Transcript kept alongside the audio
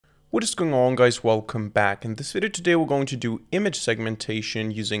What is going on, guys? Welcome back. In this video today we're going to do image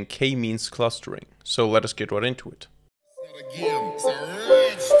segmentation using k-means clustering. So let us get right into it.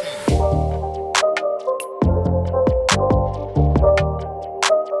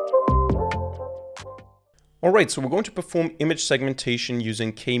 Alright, so we're going to perform image segmentation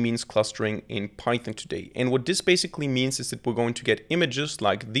using k-means clustering in Python today. And what this basically means is that we're going to get images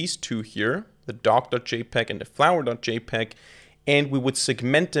like these two here, the dog.jpg and the flower.jpg, and we would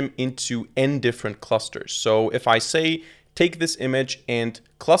segment them into n different clusters. So if I say, take this image and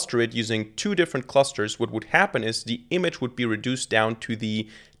cluster it using two different clusters, what would happen is the image would be reduced down to the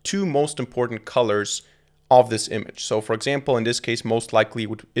two most important colors of this image. So for example, in this case, most likely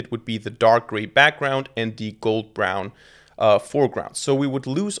it would be the dark gray background and the gold brown foreground. So we would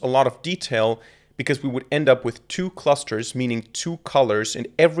lose a lot of detail because we would end up with two clusters, meaning two colors, and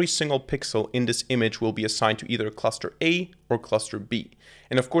every single pixel in this image will be assigned to either cluster A or cluster B.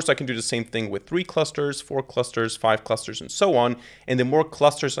 And of course, I can do the same thing with 3 clusters, 4 clusters, 5 clusters, and so on. And the more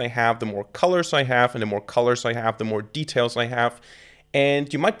clusters I have, the more colors I have, and the more colors I have, the more details I have.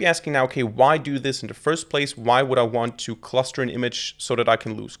 And you might be asking now, okay, why do this in the first place? Why would I want to cluster an image so that I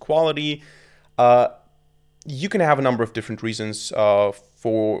can lose quality? You can have a number of different reasons for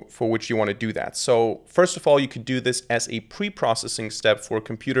which you want to do that. So first of all, you could do this as a pre-processing step for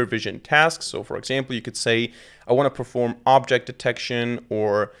computer vision tasks. So for example, you could say, I want to perform object detection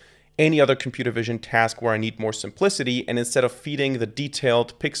or any other computer vision task where I need more simplicity. And instead of feeding the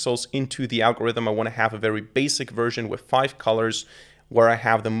detailed pixels into the algorithm, I want to have a very basic version with 5 colors where I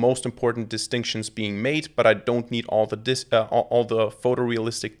have the most important distinctions being made, but I don't need all the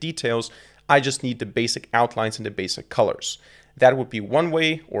photorealistic details. I just need the basic outlines and the basic colors. That would be one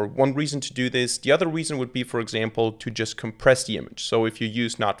way or one reason to do this. The other reason would be, for example, to just compress the image. So if you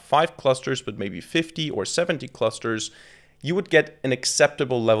use not 5 clusters, but maybe 50 or 70 clusters, you would get an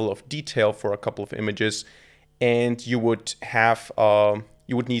acceptable level of detail for a couple of images, and you would have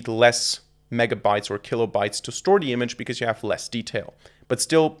you would need less megabytes or kilobytes to store the image because you have less detail. But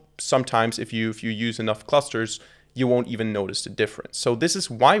still, sometimes if you use enough clusters, you won't even notice the difference. So this is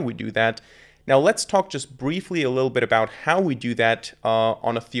why we do that. Now let's talk just briefly a little bit about how we do that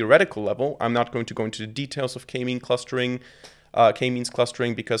on a theoretical level. I'm not going to go into the details of k-means clustering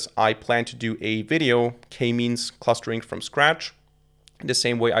because I plan to do a video k-means clustering from scratch, the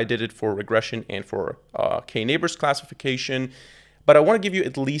same way I did it for regression and for k-neighbors classification. But I want to give you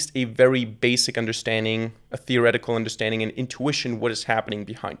at least a very basic understanding, a theoretical understanding and intuition what is happening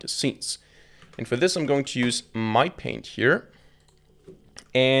behind the scenes. And for this, I'm going to use my paint here.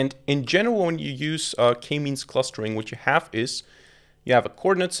 And in general, when you use k-means clustering, what you have is you have a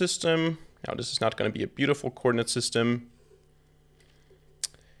coordinate system. Now, this is not going to be a beautiful coordinate system.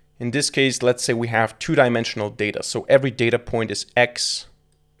 In this case, let's say we have two-dimensional data. So every data point is x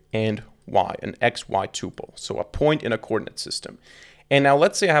and y, an x-y tuple. So a point in a coordinate system. And now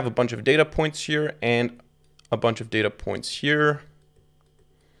let's say I have a bunch of data points here and a bunch of data points here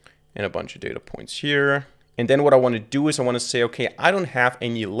and a bunch of data points here. And then what I want to do is I want to say, okay, I don't have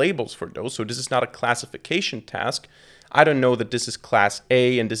any labels for those. So this is not a classification task. I don't know that this is class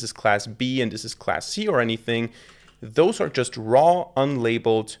A and this is class B and this is class C or anything. Those are just raw,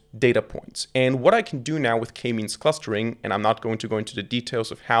 unlabeled data points. And what I can do now with k-means clustering, and I'm not going to go into the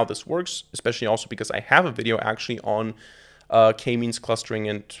details of how this works, especially also because I have a video actually on k-means clustering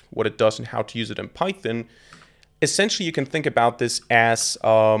and what it does and how to use it in Python. Essentially, you can think about this as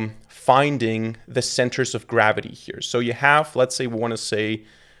finding the centers of gravity here. So you have, let's say we want to say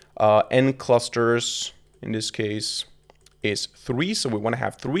n clusters, in this case, is 3. So we want to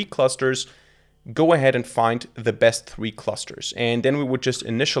have 3 clusters. Go ahead and find the best 3 clusters. And then we would just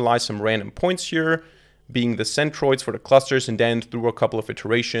initialize some random points here, being the centroids for the clusters. And then through a couple of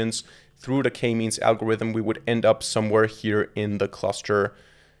iterations, through the k-means algorithm, we would end up somewhere here in the cluster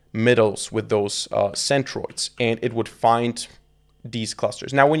middles with those centroids. And it would find these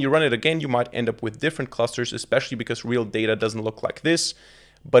clusters. Now, when you run it again, you might end up with different clusters, especially because real data doesn't look like this,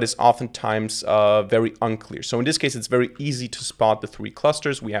 but it's oftentimes very unclear. So in this case, it's very easy to spot the 3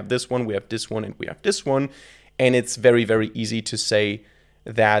 clusters. We have this one, we have this one, and we have this one. And it's very, very easy to say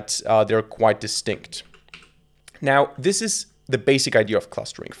that they're quite distinct. Now, this is the basic idea of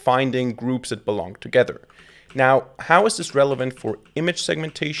clustering, finding groups that belong together. Now, how is this relevant for image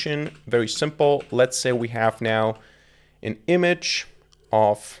segmentation? Very simple. Let's say we have now an image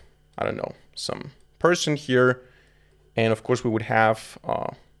of, I don't know, some person here. And of course, we would have,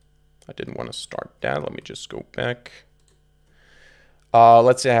 I didn't want to start that. Let me just go back.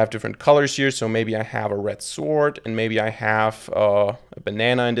 Let's say I have different colors here. So maybe I have a red sword and maybe I have a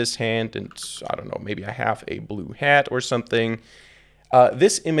banana in this hand. And I don't know, maybe I have a blue hat or something.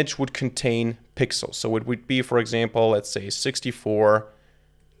 this image would contain pixels. So it would be, for example, let's say 64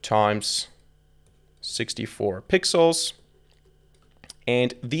 times 64 pixels.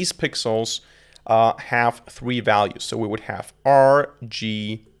 And these pixels have 3 values. So we would have R,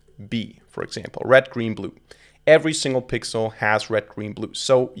 G, B, for example, red, green, blue. Every single pixel has red, green, blue.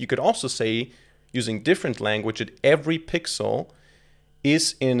 So you could also say, using different language, that every pixel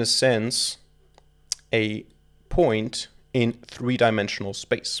is, in a sense, a point in 3-dimensional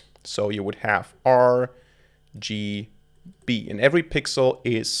space. So you would have R, G, B, and every pixel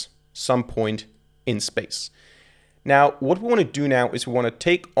is some point in space. Now, what we want to do now is we want to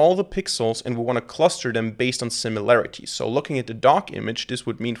take all the pixels and we want to cluster them based on similarity. So looking at the dock image, this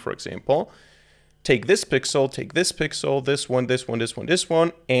would mean, for example, take this pixel, this one, this one, this one, this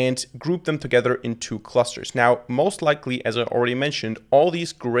one, and group them together in 2 clusters. Now, most likely, as I already mentioned, all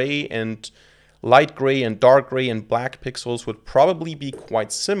these gray and light gray and dark gray and black pixels would probably be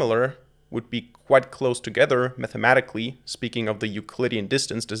quite similar, would be quite close together mathematically. Speaking of the Euclidean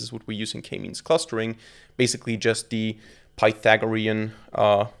distance, this is what we use in k-means clustering, basically just the Pythagorean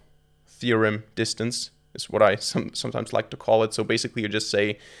theorem distance is what I sometimes like to call it. So basically you just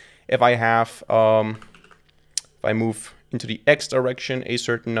say, if I have, if I move into the x direction a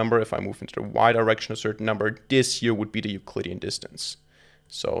certain number, if I move into the y direction a certain number, this here would be the Euclidean distance.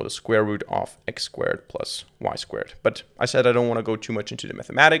 So the square root of x squared plus y squared. But I said I don't want to go too much into the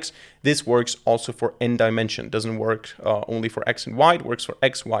mathematics. This works also for n dimension. It doesn't work only for x and y. It works for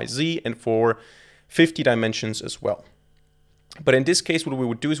x, y, z, and for 50 dimensions as well. But in this case, what we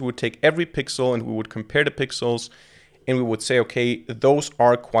would do is we would take every pixel and we would compare the pixels, and we would say, okay, those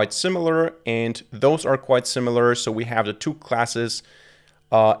are quite similar and those are quite similar. So we have the 2 classes.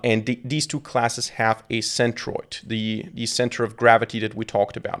 And these 2 classes have a centroid, the center of gravity that we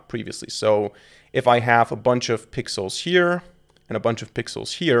talked about previously. So if I have a bunch of pixels here and a bunch of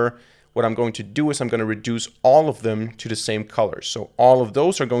pixels here, what I'm going to do is I'm going to reduce all of them to the same color. So all of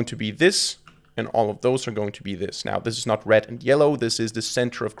those are going to be this, and all of those are going to be this. Now, this is not red and yellow. This is the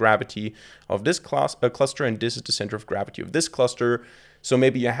center of gravity of this cluster, and this is the center of gravity of this cluster. So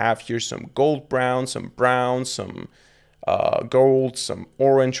maybe you have here some gold brown, some gold, some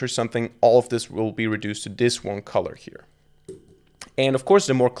orange or something. All of this will be reduced to this one color here. And of course,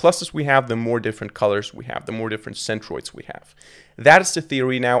 the more clusters we have, the more different colors we have, the more different centroids we have. That is the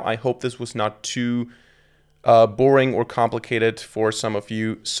theory now. I hope this was not too boring or complicated for some of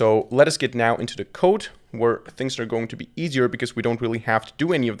you. So let us get now into the code where things are going to be easier because we don't really have to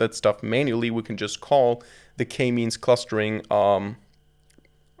do any of that stuff manually. We can just call the k-means clustering.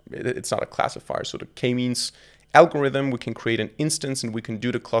 It's not a classifier. So the k-means algorithm, we can create an instance and we can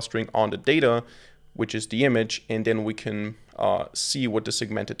do the clustering on the data, which is the image, and then we can see what the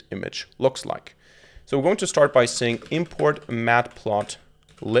segmented image looks like. So we're going to start by saying import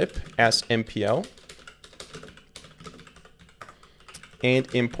matplotlib as MPL and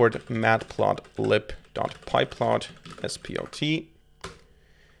import matplotlib.pyplot as PLT.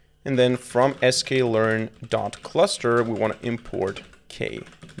 And then from sklearn.cluster, we want to import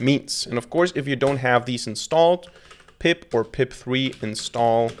k-means. And of course, if you don't have these installed, pip or pip3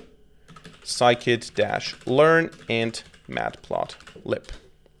 install scikit-learn and matplotlib.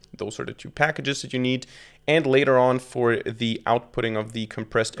 Those are the 2 packages that you need. And later on, for the outputting of the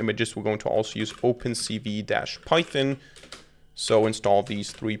compressed images, we're going to also use opencv-python. So install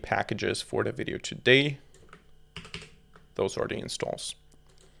these 3 packages for the video today. Those are the installs.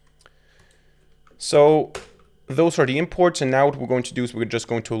 So those are the imports, and now what we're going to do is we're just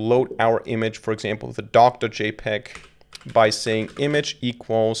going to load our image, for example, the doc.jpg, by saying image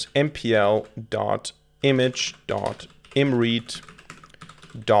equals mpl.image.imread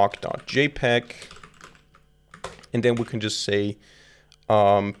doc.jpg, and then we can just say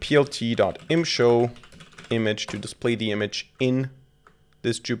plt.imshow image to display the image in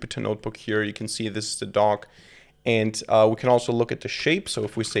this Jupyter notebook here. You can see this is the doc, and we can also look at the shape. So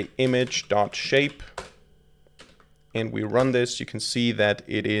if we say image.shape and we run this, you can see that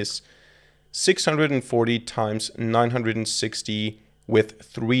it is 640 times 960 with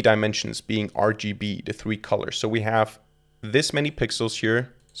 3 dimensions being RGB, the 3 colors. So we have this many pixels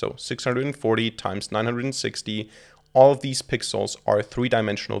here. So 640 times 960. All of these pixels are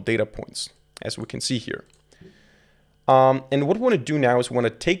 3-dimensional data points, as we can see here. And what we want to do now is we want to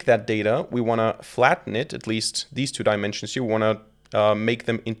take that data, we want to flatten it, at least these 2 dimensions here. We want to make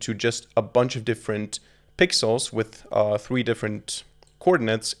them into just a bunch of different pixels with 3 different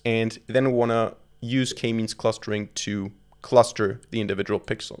coordinates, and then we want to use k-means clustering to cluster the individual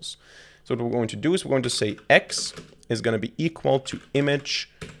pixels. So what we're going to do is we're going to say x is going to be equal to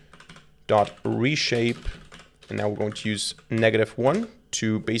image.reshape And now we're going to use -1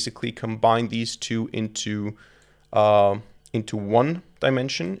 to basically combine these two into one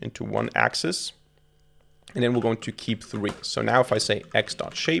dimension, into one axis. And then we're going to keep 3. So now if I say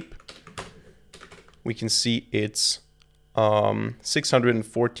x.shape, we can see it's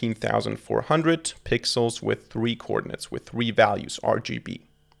 614,400 pixels with 3 coordinates, with 3 values, RGB.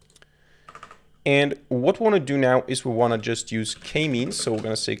 And what we want to do now is we want to just use k-means. So we're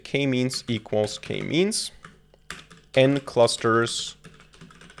going to say k-means equals k-means. N clusters,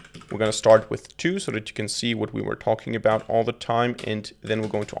 we're going to start with 2 so that you can see what we were talking about all the time. And then we're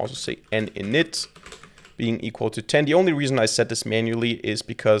going to also say n init being equal to 10. The only reason I set this manually is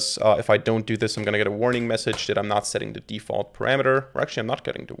because if I don't do this, I'm going to get a warning message that I'm not setting the default parameter. Or actually, I'm not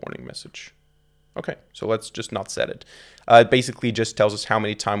getting the warning message. Okay, so let's just not set it. It basically just tells us how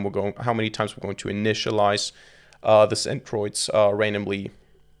many times we're going to initialize the centroids randomly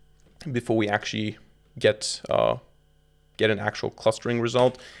before we actually get an actual clustering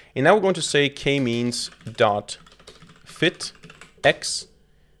result. And now we're going to say k-means dot fit x.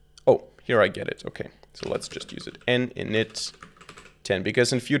 Oh, here I get it. Okay, so let's just use it. N init 10,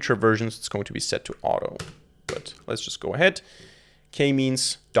 because in future versions it's going to be set to auto. But let's just go ahead.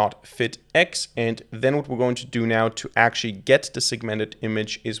 K-means dot fit x, and then what we're going to do now to actually get the segmented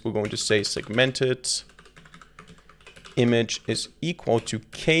image is we're going to say segmented image is equal to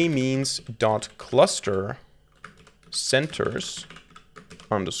k-means dot cluster centers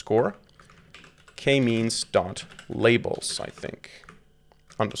underscore k-means dot labels, I think,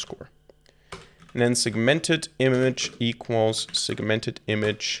 underscore. And then segmented image equals segmented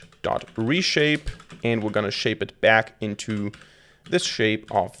image dot reshape, and we're going to shape it back into this shape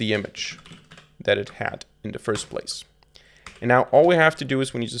of the image that it had in the first place. And now all we have to do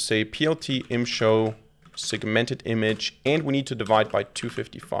is we need to say plt imshow segmented image, and we need to divide by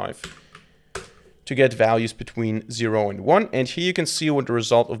 255 to get values between 0 and 1. And here you can see what the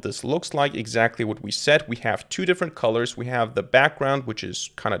result of this looks like, exactly what we said. We have 2 different colors. We have the background, which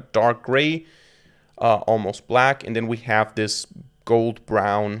is kind of dark gray, almost black, and then we have this gold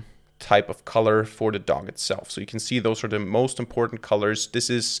brown type of color for the dog itself. So you can see those are the most important colors.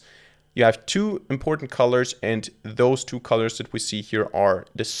 You have 2 important colors, and those 2 colors that we see here are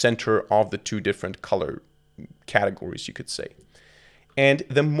the center of the 2 different color categories, you could say. And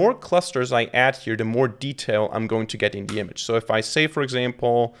the more clusters I add here, the more detail I'm going to get in the image. So if I say, for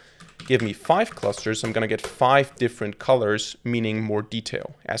example, give me 5 clusters, I'm going to get 5 different colors, meaning more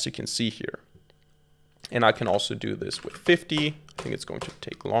detail, as you can see here. And I can also do this with 50. I think it's going to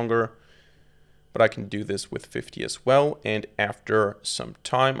take longer, but I can do this with 50 as well. And after some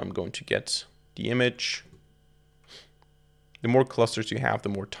time, I'm going to get the image. The more clusters you have, the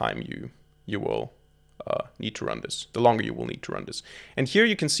more time you will need to run this. The longer you will need to run this. And here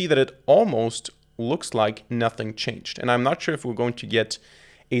you can see that it almost looks like nothing changed. And I'm not sure if we're going to get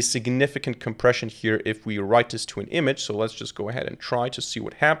a significant compression here if we write this to an image. So let's just go ahead and try to see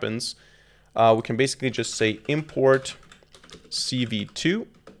what happens. We can basically just say import cv2,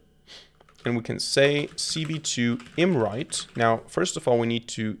 and we can say cv2 imwrite. Now, first of all, we need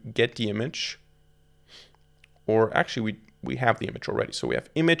to get the image, or actually we have the image already. So we have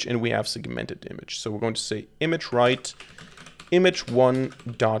image and we have segmented image. So we're going to say image write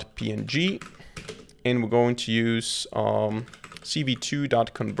image1.png, and we're going to use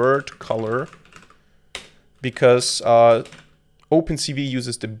cv2.convert color, because OpenCV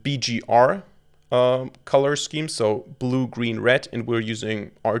uses the BGR color scheme, so blue, green, red, and we're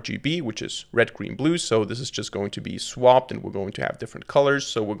using RGB, which is red, green, blue. So this is just going to be swapped, and we're going to have different colors.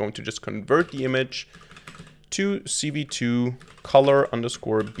 So we're going to just convert the image to CV2 color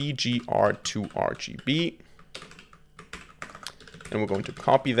underscore BGR to RGB. And we're going to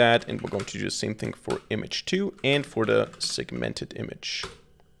copy that, and we're going to do the same thing for image 2 and for the segmented image.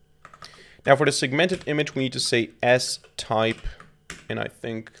 Now for the segmented image, we need to say S type, and I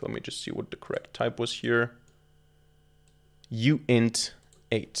think, let me just see what the correct type was here.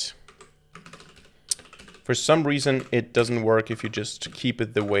 uint8. For some reason, it doesn't work if you just keep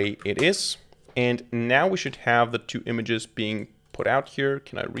it the way it is. And now we should have the 2 images being put out here.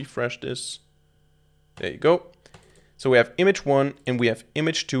 Can I refresh this? There you go. So we have image 1 and we have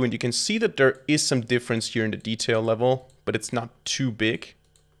image 2, and you can see that there is some difference here in the detail level, but it's not too big.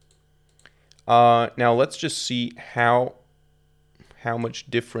 Now let's just see how much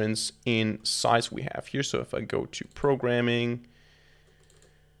difference in size we have here. So if I go to programming,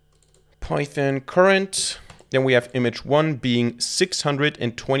 Python current, then we have image 1 being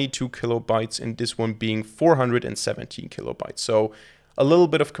 622 kilobytes and this one being 417 kilobytes. So a little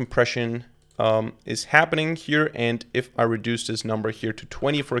bit of compression is happening here. And if I reduce this number here to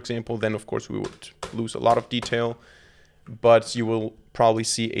 20, for example, then of course we would lose a lot of detail, but you will probably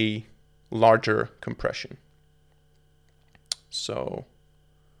see a larger compression. So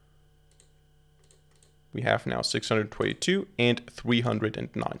we have now 622 and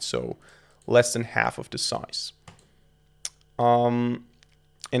 309, so less than half of the size. And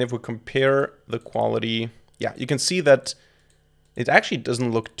if we compare the quality, yeah, you can see that it actually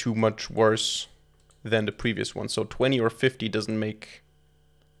doesn't look too much worse than the previous one. So 20 or 50 doesn't make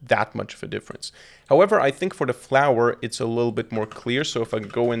that much of a difference. However, I think for the flower, it's a little bit more clear. So if I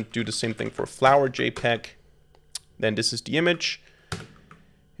go and do the same thing for flower JPEG, then this is the image.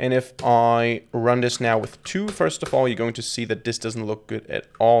 And if I run this now with 2, first of all, you're going to see that this doesn't look good at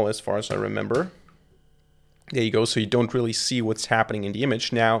all as far as I remember. There you go. So you don't really see what's happening in the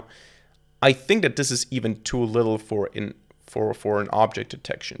image. Now, I think that this is even too little for an object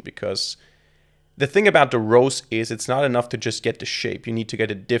detection, because the thing about the rows is it's not enough to just get the shape. You need to get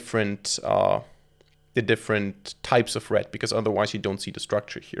the different types of red, because otherwise you don't see the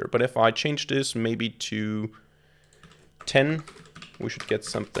structure here. But if I change this maybe to 10, we should get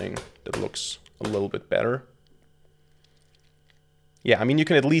something that looks a little bit better. Yeah, I mean, you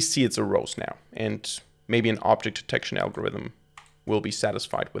can at least see it's a rose now, and maybe an object detection algorithm will be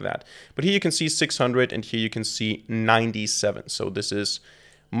satisfied with that. But here you can see 600, and here you can see 97. So this is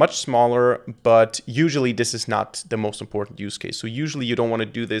much smaller, but usually this is not the most important use case. So usually you don't want to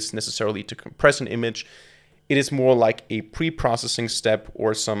do this necessarily to compress an image. It is more like a pre-processing step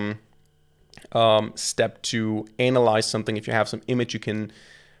or some step to analyze something. If you have some image, you can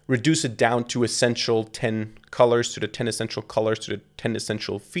reduce it down to essential 10 colors, to the 10 essential colors, to the 10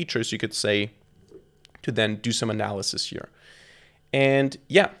 essential features, you could say, to then do some analysis here. And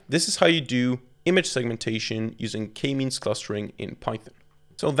yeah, this is how you do image segmentation using k-means clustering in Python.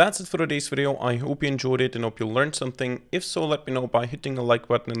 So that's it for today's video. I hope you enjoyed it and hope you learned something. If so, let me know by hitting the like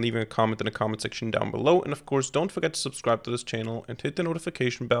button and leaving a comment in the comment section down below. And of course, don't forget to subscribe to this channel and hit the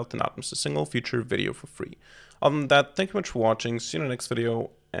notification bell to not miss a single future video for free. Other than that, thank you much for watching. See you in the next video,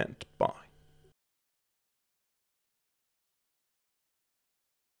 and bye.